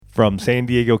From San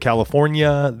Diego,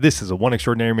 California, this is a One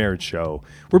Extraordinary Marriage show,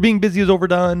 where being busy is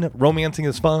overdone, romancing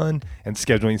is fun, and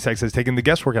scheduling sex has taken the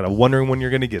guesswork out of wondering when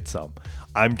you're going to get some.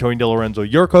 I'm Tony DeLorenzo,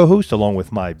 your co-host, along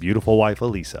with my beautiful wife,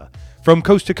 Elisa. From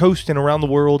coast to coast and around the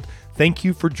world, thank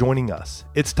you for joining us.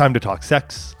 It's time to talk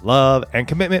sex, love, and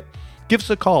commitment. Give us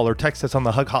a call or text us on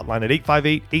the Hug hotline at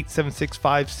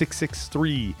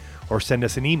 858-876-5663, or send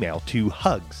us an email to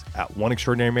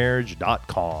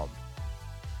hugs@oneextraordinarymarriage.com.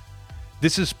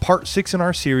 This is part 6 in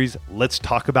our series, Let's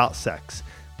Talk About Sex.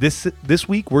 This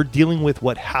week, we're dealing with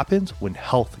what happens when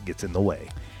health gets in the way.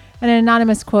 And an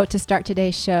anonymous quote to start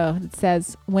today's show that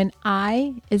says, "When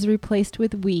I is replaced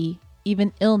with we,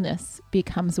 even illness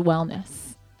becomes wellness."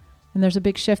 And there's a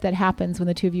big shift that happens when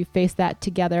the two of you face that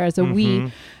together as a we.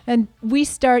 And we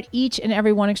start each and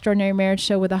every One Extraordinary Marriage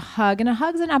show with a hug. And a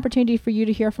hug is an opportunity for you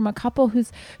to hear from a couple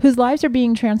whose lives are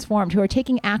being transformed, who are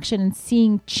taking action and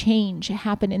seeing change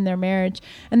happen in their marriage.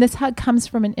 And this hug comes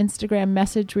from an Instagram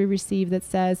message we received that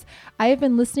says, "I have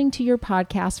been listening to your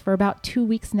podcast for about 2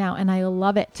 weeks now, and I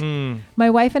love it. My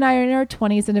wife and I are in our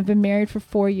 20s and have been married for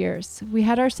 4 years. We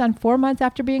had our son 4 months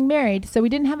after being married, so we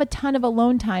didn't have a ton of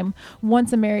alone time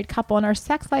once a married couple, and our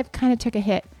sex life kind of took a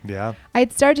hit. Yeah. I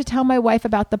had started to tell my wife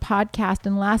about the podcast,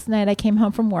 and last night I came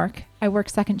home from work. I work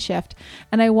second shift,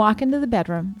 and I walk into the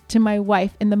bedroom to my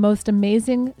wife in the most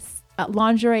amazing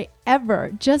lingerie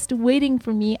ever, just waiting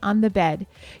for me on the bed.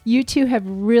 You two have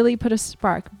really put a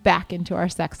spark back into our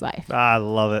sex life." I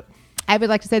love it. I would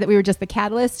like to say that we were just the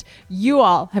catalyst. You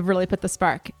all have really put the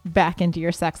spark back into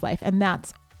your sex life, and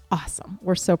that's awesome.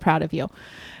 We're so proud of you.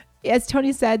 As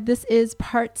Tony said, this is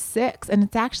part 6, and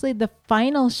it's actually the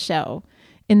final show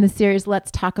in the series,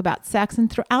 Let's Talk About Sex. And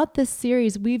throughout this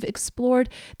series, we've explored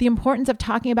the importance of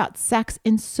talking about sex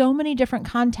in so many different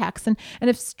contexts, and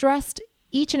have stressed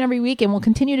each and every week, and we'll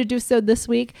continue to do so this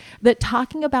week, that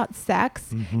talking about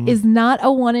sex is not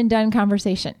a one and done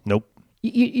conversation. Nope.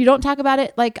 You don't talk about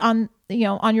it like on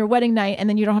your wedding night, and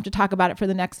then you don't have to talk about it for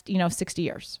the next 60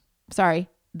 years. Sorry.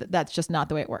 That's just not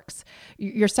the way it works.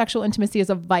 Your sexual intimacy is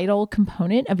a vital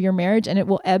component of your marriage, and it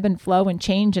will ebb and flow and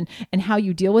change, and how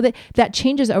you deal with it, that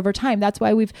changes over time. That's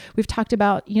why we've talked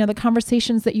about, the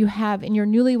conversations that you have in your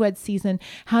newlywed season,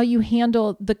 how you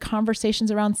handle the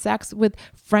conversations around sex with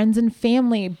friends and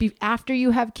family after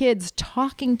you have kids,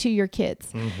 talking to your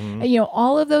kids, and,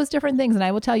 all of those different things. And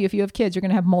I will tell you, if you have kids, you're going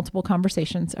to have multiple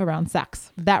conversations around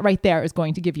sex. That right there is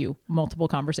going to give you multiple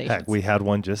conversations. Heck, we had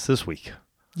one just this week.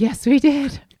 Yes, we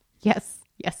did. Yes,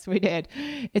 we did.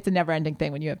 It's a never-ending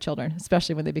thing when you have children,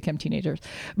 especially when they become teenagers.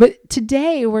 But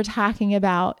today we're talking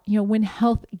about, when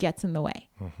health gets in the way.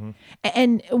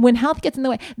 And when health gets in the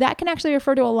way, that can actually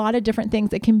refer to a lot of different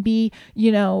things. It can be,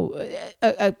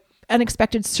 a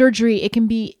unexpected surgery. It can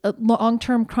be a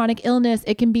long-term chronic illness.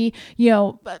 It can be,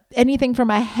 anything from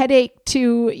a headache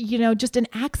to, just an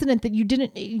accident that you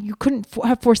couldn't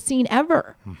have foreseen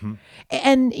ever.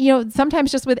 And,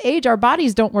 sometimes just with age, our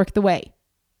bodies don't work the way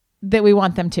that we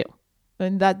want them to.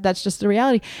 And that's just the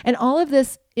reality. And all of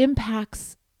this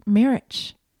impacts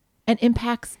marriage and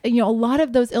impacts, a lot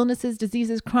of those illnesses,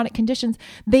 diseases, chronic conditions,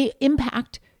 they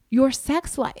impact your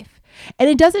sex life. And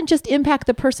it doesn't just impact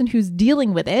the person who's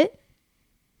dealing with it,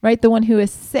 right? The one who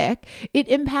is sick. It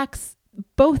impacts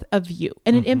both of you,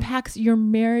 and it impacts your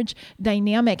marriage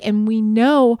dynamic. And we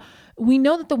know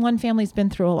that the one family's been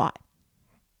through a lot.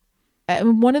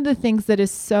 And one of the things that is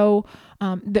so,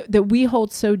 that we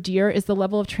hold so dear is the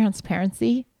level of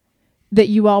transparency that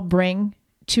you all bring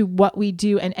to what we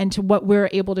do and to what we're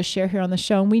able to share here on the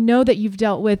show. And we know that you've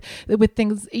dealt with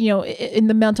things, in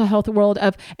the mental health world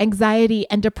of anxiety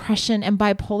and depression and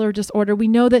bipolar disorder. We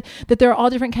know that there are all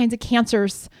different kinds of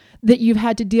cancers that you've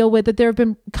had to deal with, that there have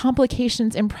been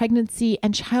complications in pregnancy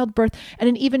and childbirth, and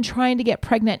in even trying to get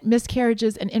pregnant,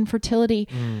 miscarriages and infertility,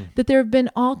 that there have been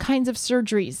all kinds of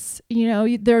surgeries.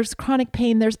 There's chronic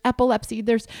pain, there's epilepsy,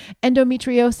 there's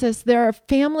endometriosis, there are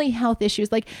family health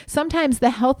issues. Like sometimes the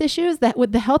health issues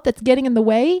with the health that's getting in the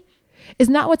way is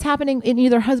not what's happening in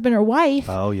either husband or wife.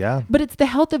 Oh, yeah. But it's the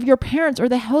health of your parents or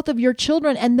the health of your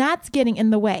children, and that's getting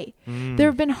in the way. There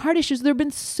have been heart issues. There have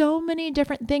been so many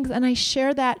different things, and I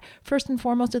share that first and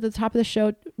foremost at the top of the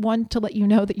show, one, to let you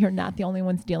know that you're not the only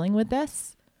ones dealing with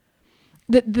this.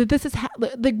 That this is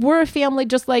like we're a family,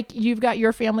 just like you've got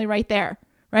your family right there,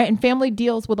 right? And family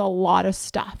deals with a lot of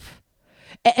stuff.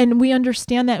 And we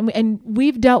understand that, and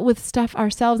we've dealt with stuff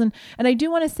ourselves. And I do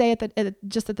want to say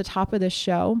just at the top of this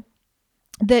show,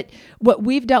 that what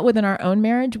we've dealt with in our own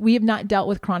marriage, we have not dealt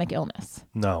with chronic illness.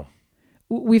 No.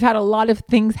 we've had a lot of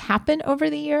things happen over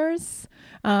the years.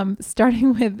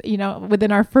 Starting with,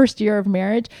 within our first year of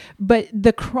marriage, but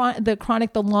the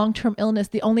chronic, the long-term illness,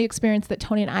 the only experience that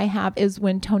Tony and I have is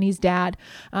when Tony's dad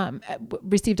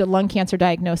received a lung cancer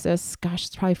diagnosis. Gosh,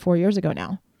 it's probably 4 years ago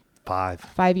now.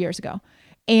 5 years ago.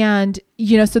 And,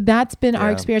 so that's been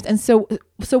our experience. And so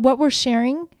what we're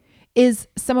sharing is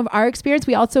some of our experience.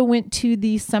 We also went to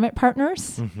the Summit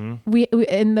Partners. Mm-hmm. We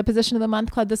in the Position of the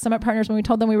Month Club, the Summit Partners, when we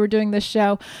told them we were doing this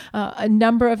show, a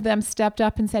number of them stepped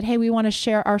up and said, hey, we want to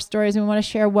share our stories and we want to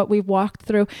share what we've walked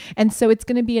through. And so it's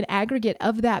going to be an aggregate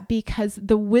of that, because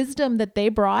the wisdom that they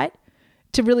brought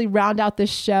to really round out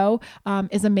this show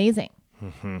is amazing.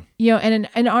 Mm-hmm. And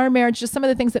in our marriage, just some of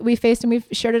the things that we faced, and we've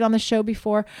shared it on the show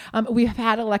before, we've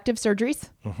had elective surgeries.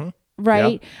 Mm-hmm.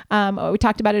 Right. Yeah. We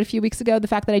talked about it a few weeks ago. The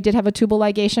fact that I did have a tubal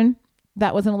ligation,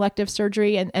 that was an elective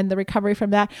surgery, and the recovery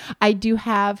from that. I do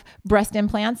have breast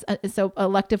implants, so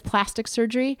elective plastic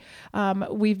surgery.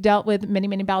 We've dealt with many,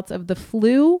 many bouts of the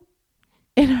flu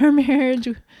in our marriage.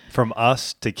 From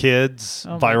us to kids,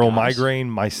 viral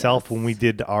migraine, myself, when we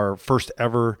did our first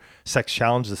ever sex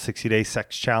challenge, the 60-day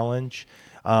sex challenge.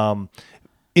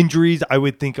 Injuries, I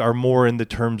would think, are more in the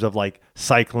terms of like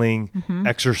cycling, mm-hmm.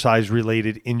 exercise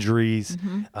related injuries.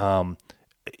 Mm-hmm.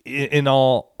 In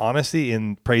all honesty,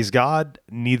 and praise God,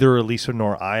 neither Elisa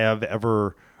nor I have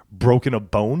ever broken a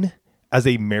bone as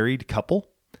a married couple.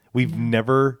 We've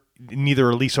neither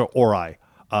Elisa or I,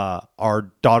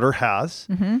 our daughter has,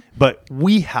 mm-hmm. but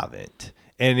we haven't.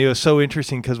 And it was so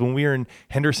interesting because when we were in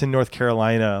Henderson, North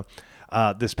Carolina,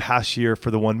 this past year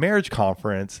for the One Marriage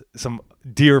Conference, some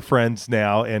dear friends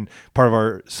now and part of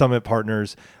our Summit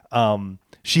Partners,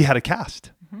 she had a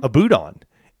cast, mm-hmm. a boot on,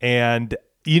 and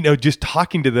just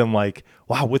talking to them like,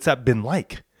 wow, what's that been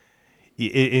like?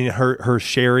 In her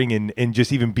sharing and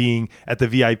just even being at the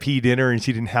VIP dinner, and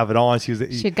she didn't have it on. She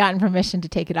had gotten permission to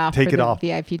take it off for the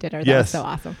VIP dinner. That was so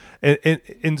awesome.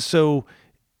 And so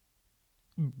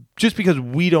just because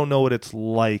we don't know what it's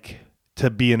like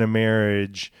to be in a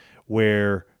marriage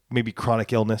where maybe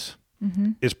chronic illness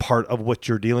mm-hmm. is part of what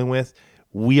you're dealing with,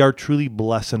 we are truly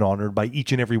blessed and honored by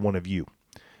each and every one of you,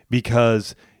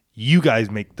 because you guys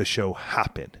make the show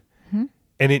happen. Mm-hmm.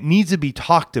 And it needs to be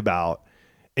talked about.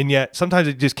 And yet sometimes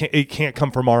it can't come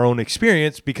from our own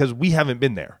experience because we haven't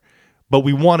been there. But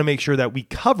we want to make sure that we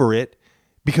cover it,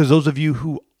 because those of you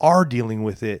who are dealing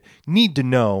with it need to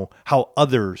know how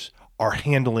others are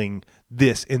handling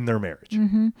this in their marriage.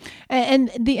 Mm-hmm.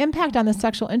 And the impact on the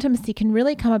sexual intimacy can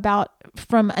really come about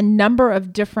from a number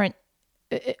of different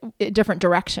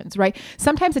directions, right?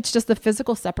 Sometimes it's just the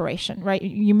physical separation, right?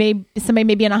 Somebody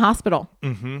may be in a hospital,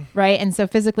 mm-hmm. right? And so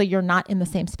physically you're not in the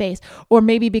same space, or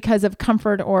maybe because of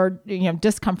comfort or,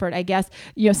 discomfort, I guess,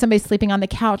 somebody's sleeping on the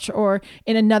couch or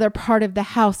in another part of the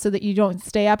house so that you don't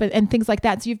stay up and things like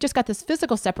that. So you've just got this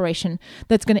physical separation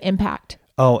that's going to impact.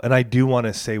 Oh, and I do want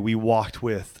to say we walked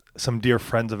with some dear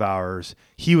friends of ours.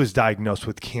 He was diagnosed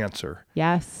with cancer.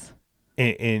 Yes.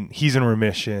 And he's in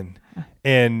remission.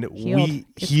 And we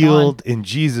healed in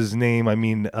Jesus' name. I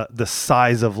mean, the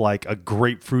size of like a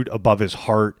grapefruit above his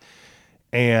heart.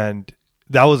 And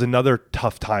that was another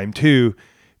tough time too,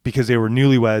 because they were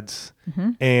newlyweds,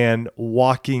 mm-hmm. and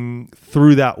walking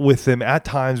through that with them, at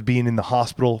times being in the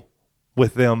hospital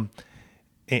with them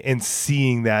and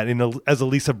seeing that. And as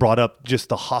Elisa brought up, just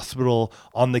the hospital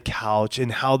on the couch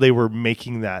and how they were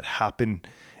making that happen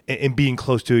and being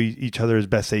close to each other as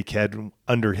best they can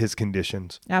under his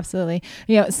conditions. Absolutely.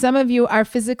 Some of you are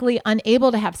physically unable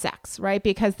to have sex, right?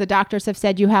 Because the doctors have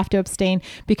said you have to abstain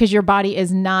because your body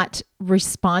is not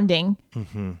responding,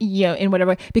 mm-hmm. In whatever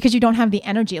way, because you don't have the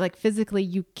energy. Like physically,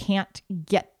 you can't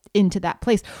get into that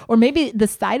place. Or maybe the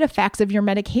side effects of your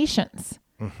medications.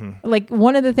 Mm-hmm. Like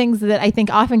one of the things that I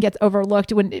think often gets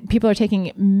overlooked when people are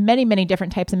taking many, many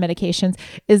different types of medications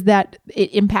is that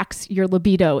it impacts your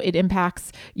libido. It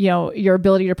impacts, your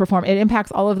ability to perform. It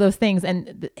impacts all of those things.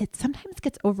 And it sometimes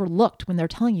gets overlooked when they're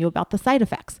telling you about the side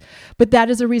effects. But that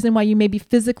is a reason why you may be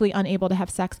physically unable to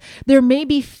have sex. There may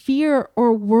be fear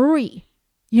or worry.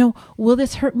 Will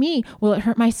this hurt me? Will it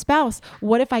hurt my spouse?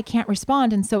 What if I can't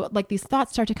respond? And so like these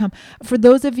thoughts start to come. For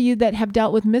those of you that have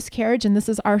dealt with miscarriage, and this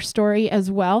is our story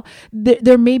as well,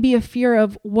 there may be a fear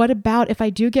of, what about if I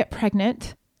do get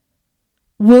pregnant?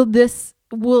 Will this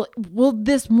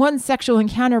one sexual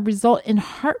encounter result in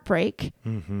heartbreak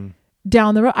mm-hmm.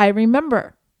 down the road? I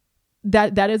remember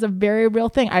that is a very real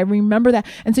thing. I remember that.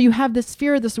 And so you have this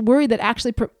fear, this worry that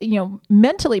actually,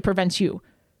 mentally prevents you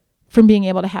from being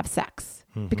able to have sex.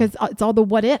 Mm-hmm. Because it's all the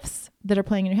what ifs that are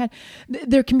playing in your head.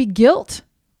 There can be guilt.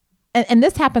 And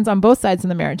this happens on both sides in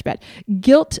the marriage bed.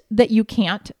 Guilt that you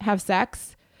can't have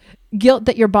sex. guilt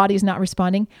that your body's not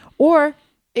responding, or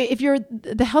if you're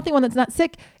the healthy one that's not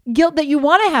sick, guilt that you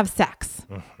want to have sex.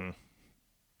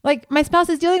 Like, my spouse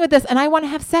is dealing with this and I want to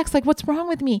have sex. Like, what's wrong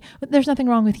with me? There's nothing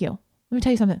wrong with you. Let me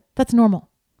tell you something. That's normal,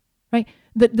 right?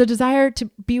 The desire to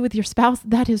be with your spouse,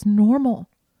 that is normal.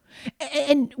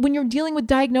 And when you're dealing with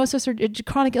diagnosis or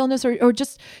chronic illness or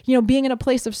just, being in a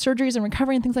place of surgeries and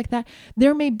recovery and things like that,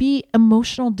 there may be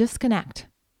emotional disconnect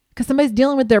because somebody's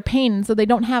dealing with their pain. So they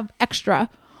don't have extra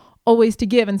always to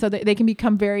give. And so they can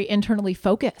become very internally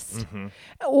focused.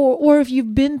 Or if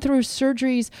you've been through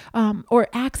surgeries or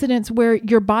accidents where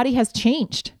your body has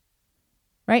changed,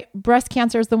 right? Breast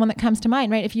cancer is the one that comes to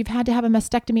mind, right? If you've had to have a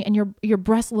mastectomy and your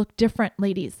breasts look different,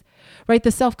 ladies, right?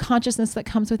 The self-consciousness that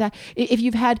comes with that. If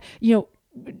you've had,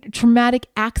 traumatic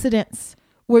accidents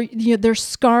where, there's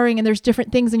scarring and there's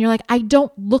different things and you're like, I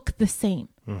don't look the same.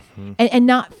 And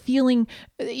not feeling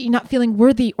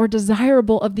worthy or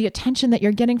desirable of the attention that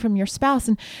you're getting from your spouse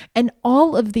and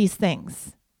all of these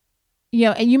things,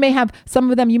 and you may have some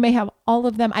of them, you may have all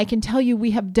of them. I can tell you,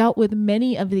 we have dealt with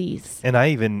many of these. And I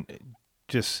even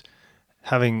just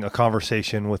having a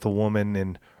conversation with a woman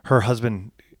and her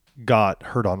husband got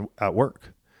hurt at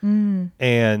work.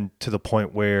 And to the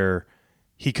point where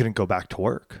he couldn't go back to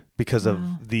work because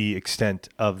of the extent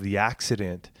of the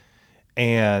accident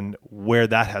and where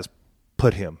that has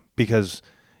put him, because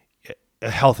a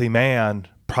healthy man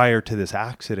prior to this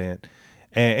accident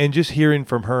and just hearing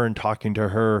from her and talking to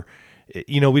her,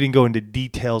 we didn't go into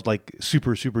details, like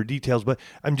super, super details, but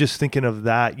I'm just thinking of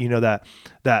that,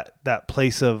 that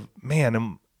place of,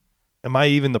 man, am I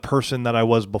even the person that I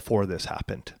was before this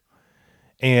happened?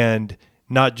 And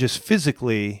not just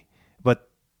physically, but,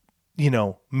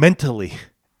 mentally,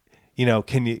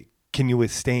 can you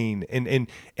withstand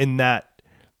and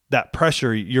that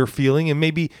pressure you're feeling, and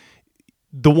maybe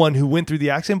the one who went through the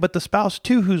accident, but the spouse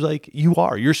too, who's like,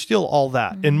 you're still all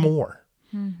that and more.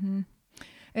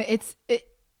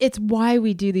 It's why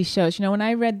we do these shows. When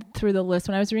I read through the list,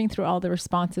 when I was reading through all the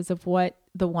responses of what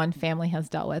the one family has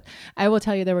dealt with, I will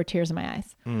tell you there were tears in my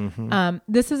eyes.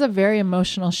 This is a very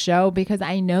emotional show because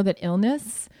I know that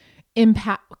illness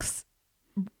impacts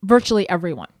virtually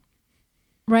everyone.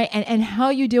 Right. And how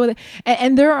you deal with it.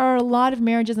 And there are a lot of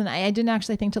marriages, and I didn't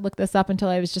actually think to look this up until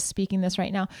I was just speaking this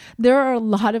right now. There are a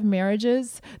lot of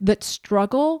marriages that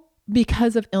struggle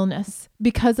because of illness,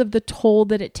 because of the toll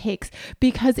that it takes,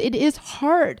 because it is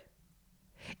hard.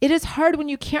 It is hard when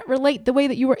you can't relate the way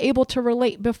that you were able to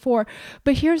relate before.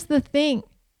 But here's the thing.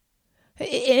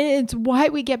 It's why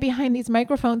we get behind these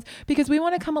microphones, because we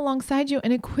want to come alongside you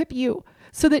and equip you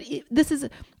so that this is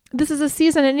a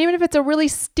season. And even if it's a really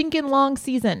stinking long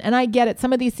season, and I get it,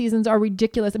 some of these seasons are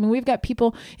ridiculous. I mean, we've got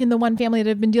people in the one family that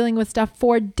have been dealing with stuff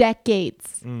for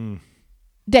decades,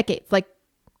 like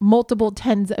multiple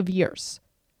tens of years.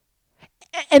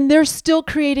 And they're still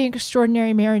creating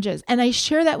extraordinary marriages. And I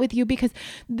share that with you because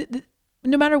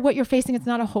no matter what you're facing, it's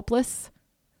not a hopeless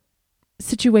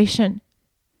situation.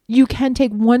 You can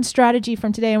take one strategy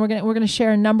from today, and we're going to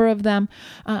share a number of them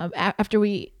after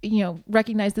we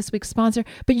recognize this week's sponsor.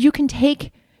 But you can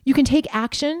take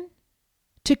action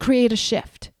to create a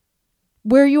shift.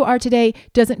 Where you are today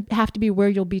doesn't have to be where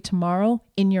you'll be tomorrow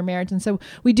in your marriage. And so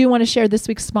we do want to share this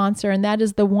week's sponsor, and that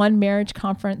is the One Marriage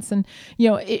Conference. And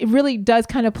it really does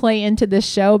kind of play into this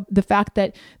show, the fact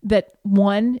that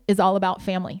one is all about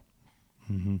family.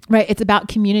 Right. It's about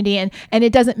community. And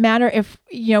it doesn't matter if,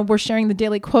 we're sharing the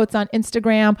daily quotes on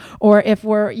Instagram, or if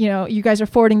we're, you guys are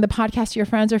forwarding the podcast to your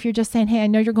friends, or if you're just saying, hey, I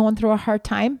know you're going through a hard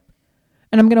time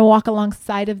and I'm going to walk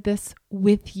alongside of this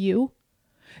with you.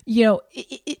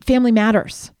 Family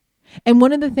matters. And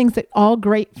one of the things that all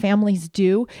great families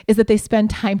do is that they spend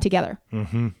time together.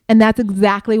 And that's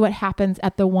exactly what happens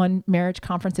at the One Marriage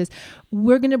Conferences.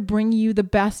 We're going to bring you the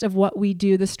best of what we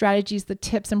do, the strategies, the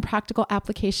tips, and practical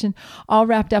application, all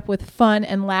wrapped up with fun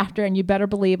and laughter. And you better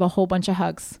believe a whole bunch of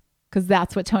hugs, because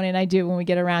that's what Tony and I do when we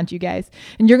get around you guys.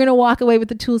 And you're going to walk away with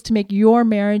the tools to make your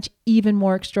marriage even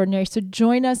more extraordinary. So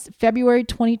join us February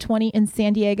 2020 in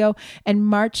San Diego and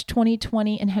March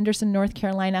 2020 in Henderson, North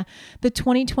Carolina. The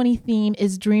 2020 theme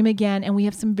is Dream Again, and we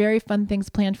have some very fun things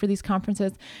planned for these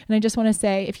conferences. And I just want to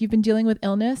say, if you've been dealing with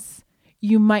illness,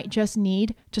 you might just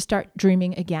need to start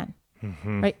dreaming again.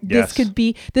 Right. Yes.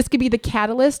 This could be the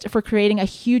catalyst for creating a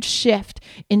huge shift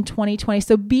in 2020.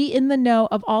 So be in the know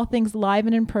of all things live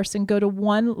and in person. Go to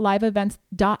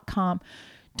oneliveevents.com.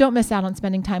 Don't miss out on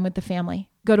spending time with the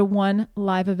family. Go to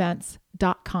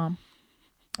oneliveevents.com.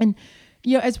 And,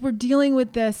 as we're dealing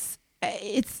with this,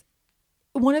 it's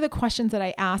one of the questions that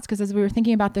I asked, because as we were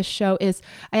thinking about this show, is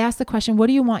I asked the question, what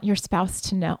do you want your spouse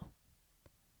to know?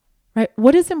 right?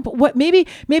 What maybe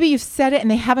you've said it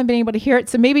and they haven't been able to hear it.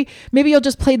 So maybe you'll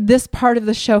just play this part of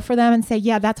the show for them and say,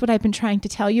 yeah, that's what I've been trying to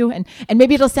tell you. And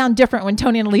maybe it'll sound different when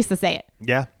Tony and Elisa say it.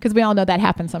 Yeah. Because we all know that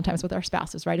happens sometimes with our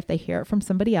spouses, right? If they hear it from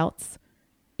somebody else,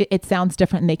 it sounds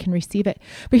different and they can receive it.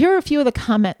 But here are a few of the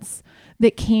comments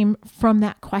that came from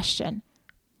that question.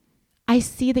 I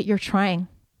see that you're trying.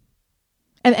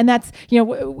 And that's,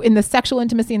 in the sexual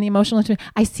intimacy and the emotional intimacy,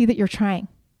 I see that you're trying.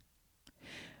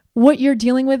 What you're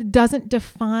dealing with doesn't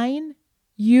define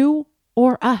you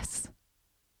or us.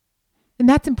 And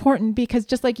that's important because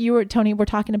just like you or Tony were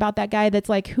talking about that guy that's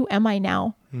like, who am I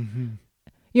now?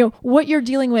 Mm-hmm. What you're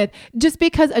dealing with, just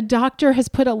because a doctor has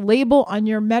put a label on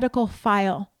your medical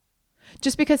file,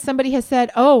 just because somebody has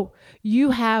said, oh,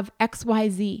 you have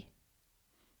XYZ,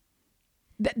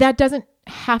 that doesn't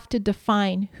have to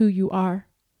define who you are.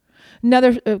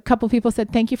 A couple of people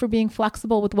said, thank you for being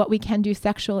flexible with what we can do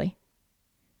sexually.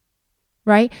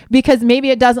 Right? Because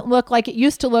maybe it doesn't look like it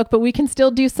used to look, but we can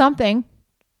still do something.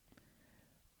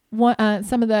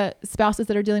 Some of the spouses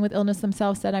that are dealing with illness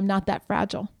themselves said, I'm not that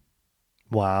fragile.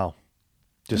 Wow.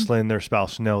 Just letting their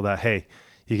spouse know that, hey,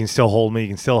 you can still hold me, you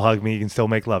can still hug me, you can still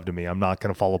make love to me. I'm not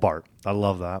going to fall apart. I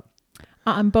love that.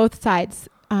 On both sides,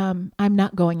 I'm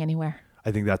not going anywhere.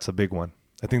 I think that's a big one.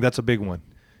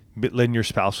 Letting your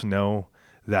spouse know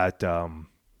that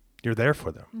you're there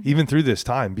for them, even through this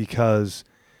time, because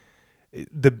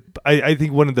I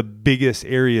think one of the biggest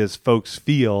areas folks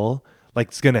feel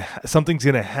like something's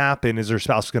gonna happen is their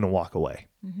spouse is gonna walk away,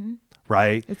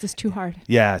 right? It's just too hard.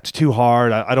 Yeah, it's too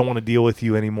hard. I don't want to deal with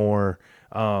you anymore,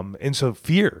 and so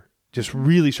fear just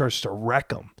really starts to wreck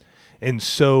them. And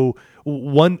so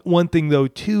one thing though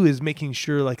too is making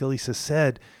sure, like Elisa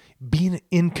said, being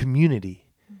in community.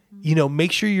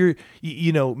 Make sure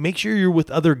you're with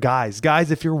other guys.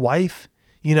 Guys, if your wife,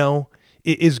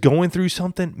 is going through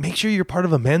something, make sure you're part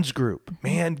of a men's group.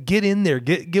 Man, get in there,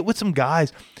 get with some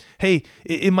guys. Hey,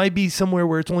 it might be somewhere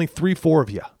where it's only 3-4 of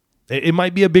you. It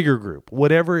might be a bigger group.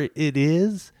 Whatever it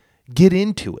is, get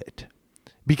into it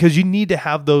because you need to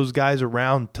have those guys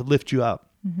around to lift you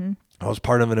up. Mm-hmm. I was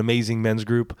part of an amazing men's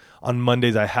group on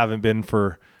Mondays. I haven't been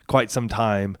for quite some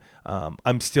time.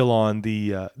 I'm still on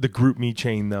the group me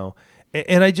chain though.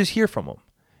 And I just hear from them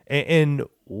and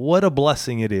what a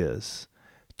blessing it is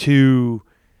to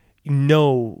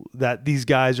know that these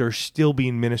guys are still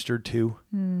being ministered to,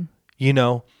 and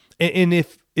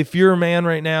if you're a man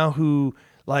right now who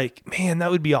like, man,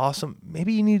 that would be awesome.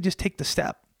 Maybe you need to just take the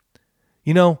step.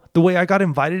 The way I got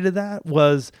invited to that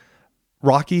was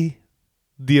Rocky,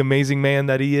 the amazing man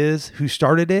that he is, who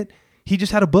started it. He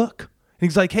just had a book. And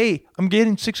he's like, hey, I'm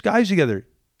getting 6 guys together.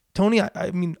 Tony,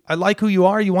 I like who you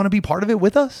are. You want to be part of it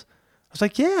with us? I was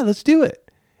like, yeah, let's do it.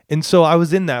 And so I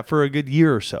was in that for a good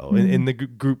year or so, and the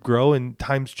group grow and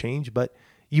times change, but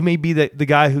you may be the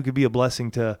guy who could be a blessing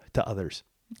to others.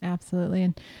 Absolutely.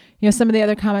 And, some of the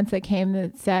other comments that came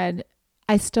that said,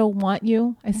 I still want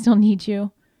you. I still need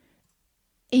you.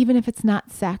 Even if it's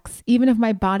not sex, even if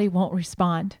my body won't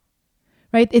respond,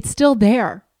 right? It's still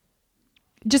there.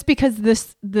 Just because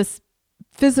this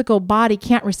physical body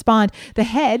can't respond, the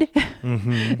head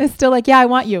is still like, yeah, I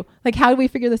want you. Like, how do we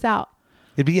figure this out?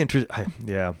 It'd be interesting.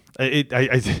 Yeah.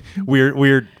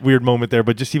 Weird moment there,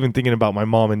 but just even thinking about my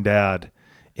mom and dad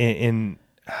and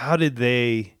how did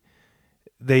they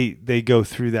go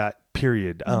through that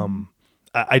period?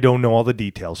 I don't know all the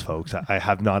details, folks. I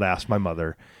have not asked my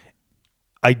mother.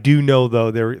 I do know though,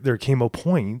 there came a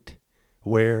point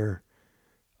where,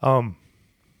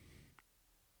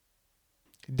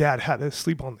 Dad had to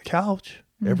sleep on the couch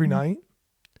every night.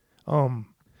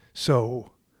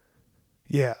 So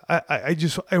yeah,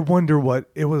 I wonder what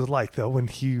it was like though when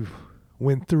he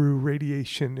went through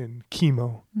radiation and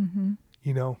chemo.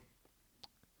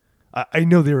 I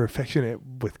know they were affectionate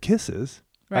with kisses.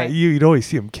 Right. You'd always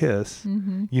see him kiss,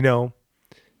 and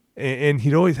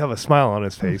he'd always have a smile on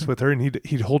his face with her, and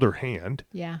he'd hold her hand.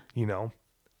 Yeah.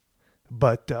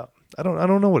 But I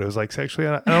don't know what it was like sexually.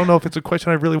 I don't know if it's a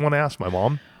question I really want to ask my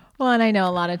mom. Well, and I know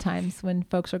a lot of times when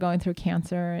folks are going through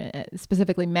cancer,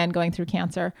 specifically men going through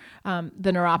cancer,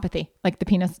 the neuropathy, like the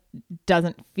penis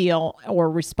doesn't feel or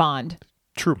respond.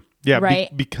 True. Yeah. Right.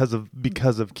 Because of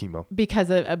chemo. Because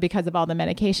of all the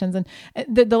medications. And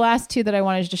the last two that I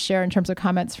wanted to just share in terms of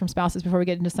comments from spouses before we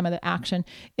get into some of the action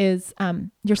is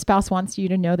your spouse wants you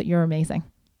to know that you're amazing.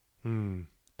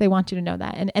 They want you to know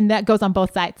that. And that goes on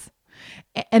both sides.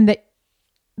 And that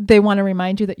they want to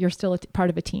remind you that you're still part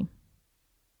of a team.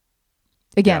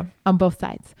 Again, on both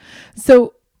sides.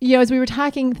 So, as we were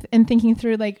talking and thinking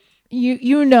through, like,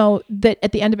 you know that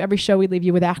at the end of every show, we leave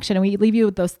you with action and we leave you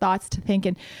with those thoughts to think.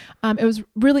 And it was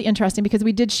really interesting because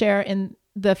we did share in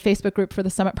the Facebook group for the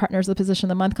Summit Partners of the Position of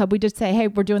the Month Club, we did say, hey,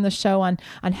 we're doing this show on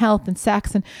health and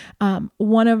sex. And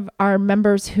one of our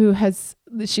members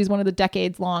she's one of the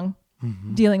decades long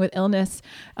dealing with illness.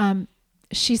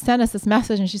 She sent us this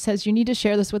message and she says, you need to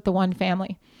share this with the one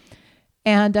family.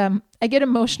 And I get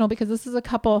emotional because this is a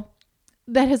couple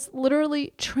that has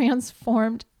literally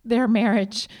transformed their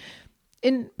marriage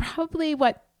in probably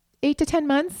 8 to 10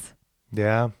 months?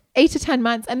 Yeah. 8 to 10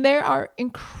 months. And they are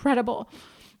incredible.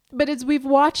 But as we've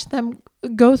watched them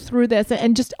go through this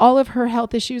and just all of her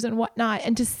health issues and whatnot,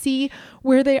 and to see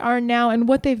where they are now and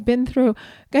what they've been through,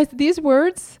 guys, these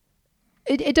words,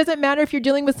 it doesn't matter if you're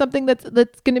dealing with something that's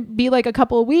going to be like a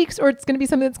couple of weeks, or it's going to be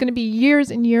something that's going to be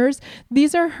years and years.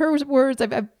 These are her words.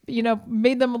 I've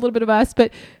made them a little bit of us.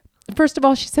 But first of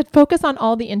all, she said, focus on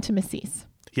all the intimacies.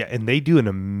 Yeah, and they do an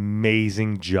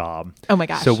amazing job. Oh my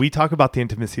gosh. So we talk about the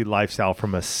intimacy lifestyle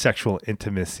from a sexual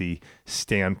intimacy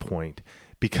standpoint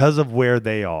because of where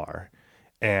they are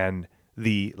and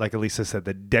like Elisa said,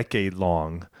 the decade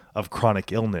long of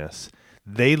chronic illness.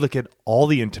 They look at all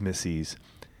the intimacies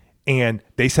and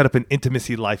they set up an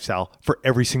intimacy lifestyle for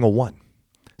every single one.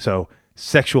 So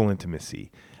sexual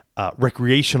intimacy,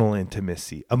 recreational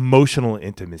intimacy, emotional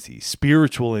intimacy,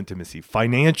 spiritual intimacy,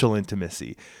 financial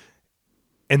intimacy.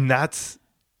 And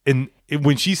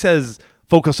when she says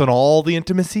focus on all the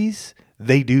intimacies,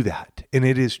 they do that. And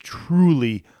it is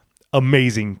truly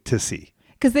amazing to see.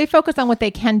 Because they focus on what they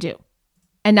can do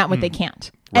and not what they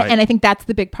can't. Right. And I think that's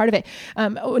the big part of it.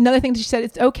 Another thing that she said,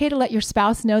 it's okay to let your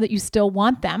spouse know that you still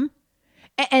want them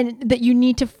and that you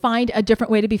need to find a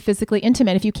different way to be physically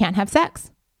intimate if you can't have sex.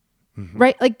 Mm-hmm.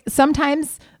 Right? Like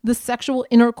sometimes the sexual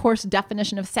intercourse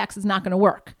definition of sex is not going to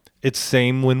work. It's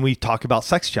same when we talk about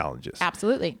sex challenges.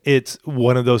 Absolutely. It's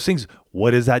one of those things.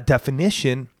 What is that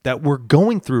definition that we're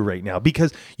going through right now?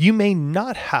 Because you may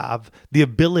not have the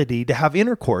ability to have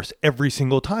intercourse every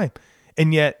single time.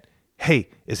 And yet, hey,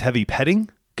 is heavy petting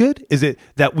good? Is it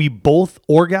that we both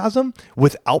orgasm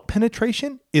without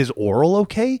penetration? Is oral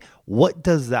okay? What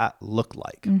does that look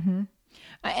like? Mm-hmm.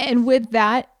 And with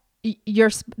that,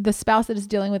 the spouse that is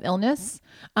dealing with illness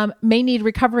may need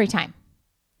recovery time.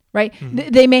 Right?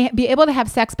 Mm-hmm. They may be able to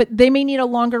have sex, but they may need a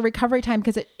longer recovery time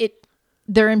because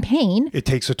they're in pain. It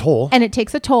takes a toll. And it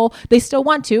takes a toll. They still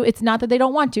want to. It's not that they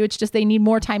don't want to. It's just they need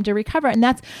more time to recover. And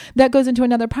that goes into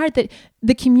another part, that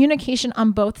the communication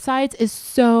on both sides is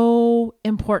so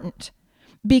important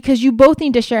because you both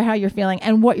need to share how you're feeling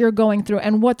and what you're going through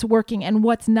and what's working and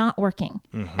what's not working.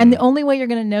 Mm-hmm. And the only way you're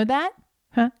going to know that,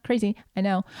 crazy, I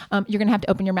know, you're going to have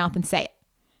to open your mouth and say it.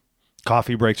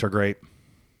 Coffee breaks are great.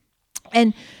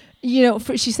 And,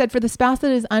 she said, for the spouse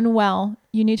that is unwell,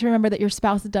 you need to remember that your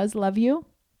spouse does love you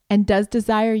and does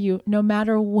desire you no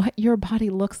matter what your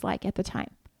body looks like at the time.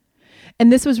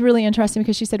 And this was really interesting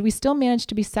because she said, we still managed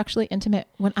to be sexually intimate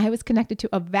when I was connected to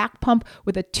a vac pump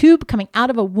with a tube coming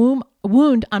out of a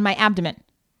wound on my abdomen.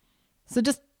 So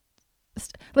just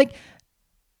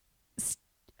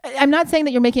I'm not saying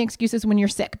that you're making excuses when you're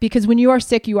sick, because when you are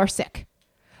sick, you are sick.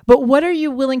 But what are you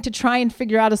willing to try and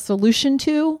figure out a solution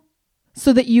to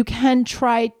so that you can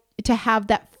try to have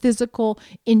that physical,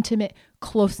 intimate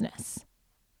closeness?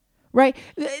 Right?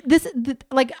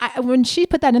 When she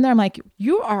put that in there, I'm like,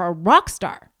 you are a rock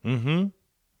star. Mm-hmm.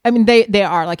 I mean, they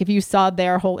are. Like, if you saw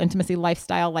their whole intimacy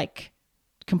lifestyle, like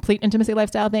complete intimacy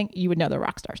lifestyle thing, you would know they're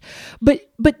rock stars. But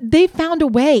they found a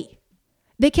way.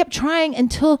 They kept trying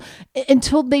until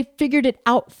they figured it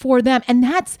out for them. And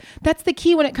that's the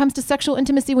key when it comes to sexual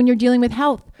intimacy when you're dealing with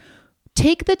health.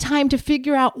 Take the time to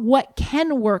figure out what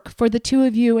can work for the two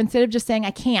of you instead of just saying,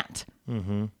 I can't.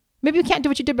 Mm-hmm. Maybe you can't do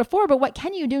what you did before, but what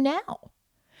can you do now?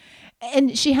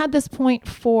 And she had this point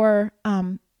for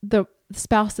the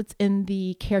spouse that's in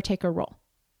the caretaker role.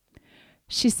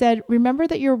 She said, remember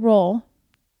that your role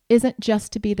isn't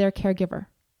just to be their caregiver.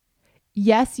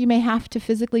 Yes, you may have to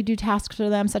physically do tasks for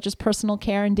them, such as personal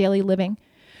care and daily living,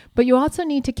 but you also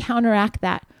need to counteract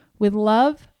that with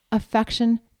love,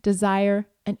 affection, desire,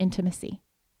 and intimacy.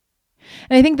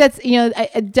 And I think that's,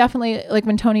 I definitely, like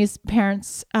when Tony's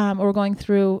parents were going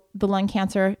through the lung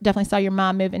cancer, definitely saw your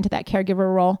mom move into that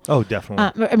caregiver role. Oh,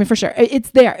 definitely. For sure.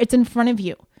 It's there. It's in front of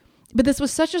you. But this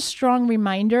was such a strong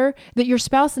reminder that your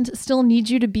spouse still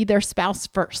needs you to be their spouse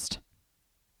first.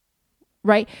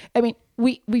 Right? I mean,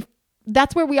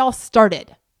 that's where we all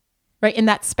started, right? In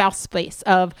that spouse space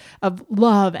of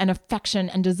love and affection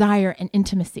and desire and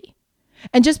intimacy.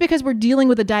 And just because we're dealing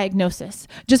with a diagnosis,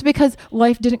 just because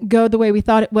life didn't go the way we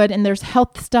thought it would, and there's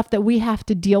health stuff that we have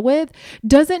to deal with,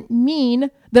 doesn't mean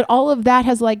that all of that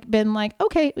has been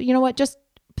okay, you know what, just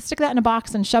stick that in a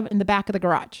box and shove it in the back of the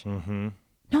garage. Mm-hmm.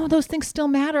 No, those things still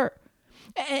matter.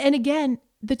 And again,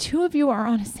 the two of you are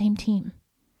on the same team.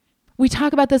 We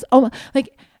talk about this, oh,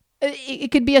 like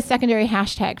it could be a secondary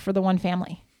hashtag for the one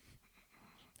family.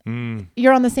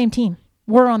 You're on the same team.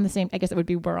 We're on the same, I guess it would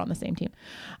be we're on the same team.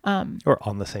 Or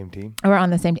on the same team. We're on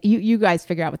the same, you guys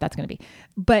figure out what that's going to be.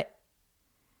 But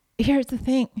here's the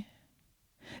thing.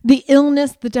 The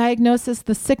illness, the diagnosis,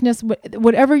 the sickness,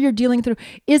 whatever you're dealing through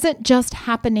isn't just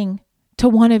happening to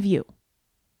one of you.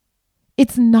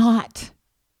 It's not.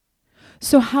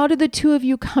 So how do the two of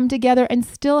you come together and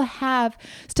still have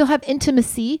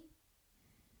intimacy?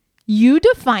 You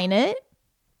define it,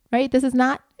 right? This is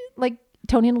not like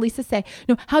Tony and Elisa say.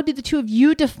 No, how did the two of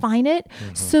you define it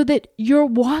so that you're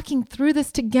walking through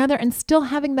this together and still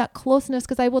having that closeness?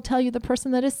 Because I will tell you, the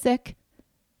person that is sick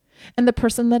and the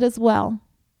person that is well,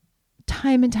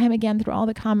 time and time again through all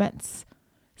the comments,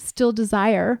 still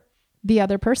desire the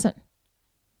other person.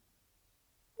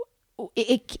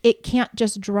 It can't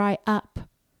just dry up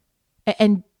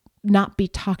and not be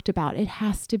talked about. It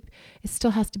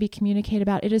still has to be communicated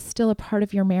about. It is still a part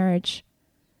of your marriage.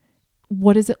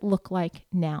 What does it look like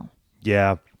now?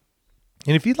 Yeah.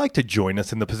 And if you'd like to join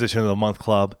us in the Position of the Month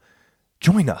Club,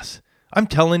 join us. I'm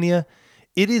telling you,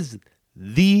 it is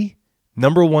the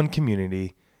 #1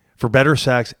 community for better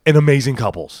sex and amazing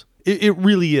couples. It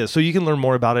really is. So you can learn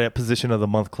more about it at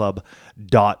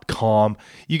positionofthemonthclub.com.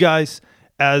 You guys,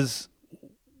 as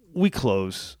we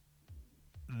close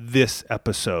this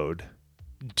episode,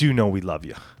 do know we love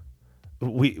you.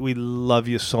 We love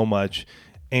you so much.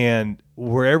 And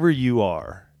wherever you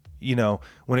are,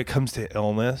 when it comes to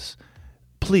illness,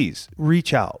 please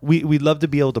reach out. We'd love to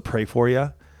be able to pray for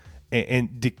you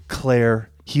and declare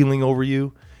healing over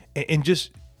you. And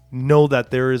just know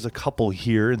that there is a couple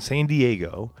here in San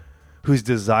Diego who's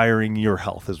desiring your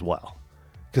health as well.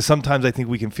 Because sometimes I think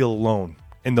we can feel alone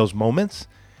in those moments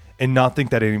and not think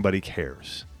that anybody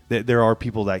cares. There are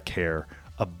people that care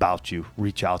about you.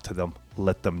 Reach out to them.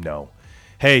 Let them know.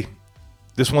 Hey,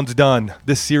 this one's done.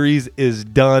 This series is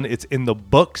done. It's in the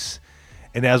books.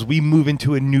 And as we move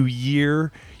into a new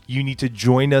year, you need to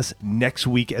join us next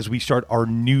week as we start our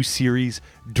new series,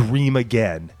 Dream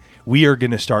Again. We are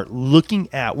going to start looking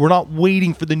at, we're not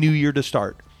waiting for the new year to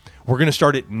start. We're going to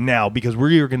start it now because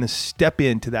we are going to step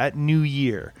into that new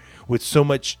year with so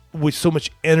much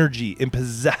energy and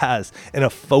pizzazz and a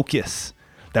focus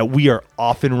that we are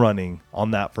off and running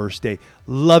on that first day.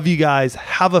 Love you guys.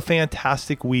 Have a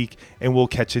fantastic week, and we'll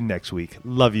catch you next week.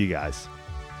 Love you guys.